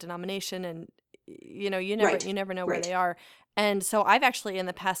less of that denomination, and you Right. never know where Right. they are. And so I've actually in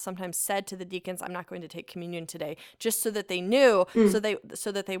the past sometimes said to the deacons, I'm not going to take communion today, just so that they knew, so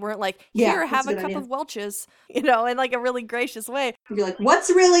that they weren't like, Yeah, here, that's have a a good cup idea. of Welch's, in like a really gracious way. You're like, what's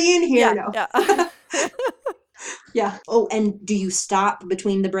really in here? No. Yeah. Yeah. Oh, and do you stop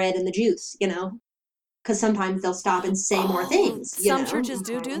between the bread and the juice, Because sometimes they'll stop and say more things, Some churches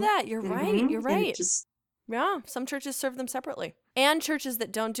do that. You're right. You're And right. just, Yeah, some churches serve them separately. And churches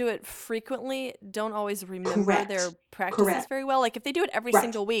that don't do it frequently don't always remember Correct. their practices Correct. very well. Like if they do it every Right.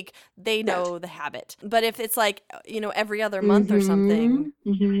 single week, they know the habit. But if it's like, every other month or something,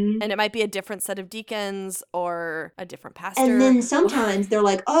 Mhm. and it might be a different set of deacons or a different pastor. And then sometimes they're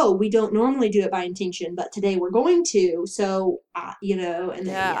like, oh, we don't normally do it by intention, but today we're going to. So, and then,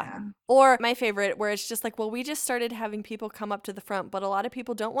 yeah. Or my favorite, where it's just like, well, we just started having people come up to the front, but a lot of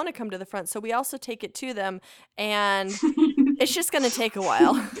people don't want to come to the front. So we also take it to them, and it's just going to take a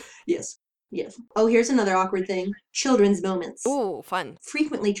while. Yes. Yes. Oh, here's another awkward thing. Children's moments. Ooh, fun.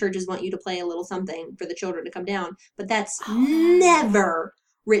 Frequently, churches want you to play a little something for the children to come down, but that's Oh, never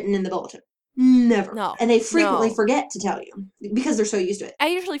written in the bulletin. Never. No. And they frequently No. forget to tell you because they're so used to it. I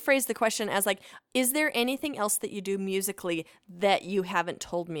usually phrase the question as like, is there anything else that you do musically that you haven't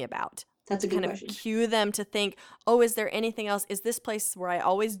told me about? That's a good Kind of question. cue them to think, oh, is there anything else? Is this place where I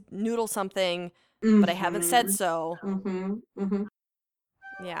always noodle something, but I haven't said so? Mm-hmm. Mm-hmm.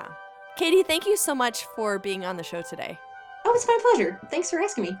 Yeah. Katie, thank you so much for being on the show today. Oh, it's my pleasure. Thanks for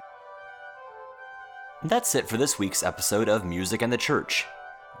asking me. That's it for this week's episode of Music and the Church.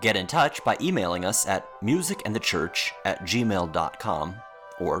 Get in touch by emailing us at musicandthechurch@gmail.com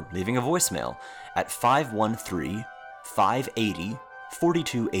or leaving a voicemail at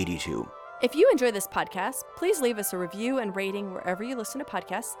 513-580-4282. If you enjoy this podcast, please leave us a review and rating wherever you listen to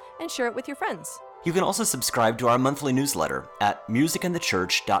podcasts and share it with your friends. You can also subscribe to our monthly newsletter at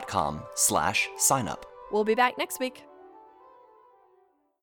musicandthechurch.com/signup. We'll be back next week.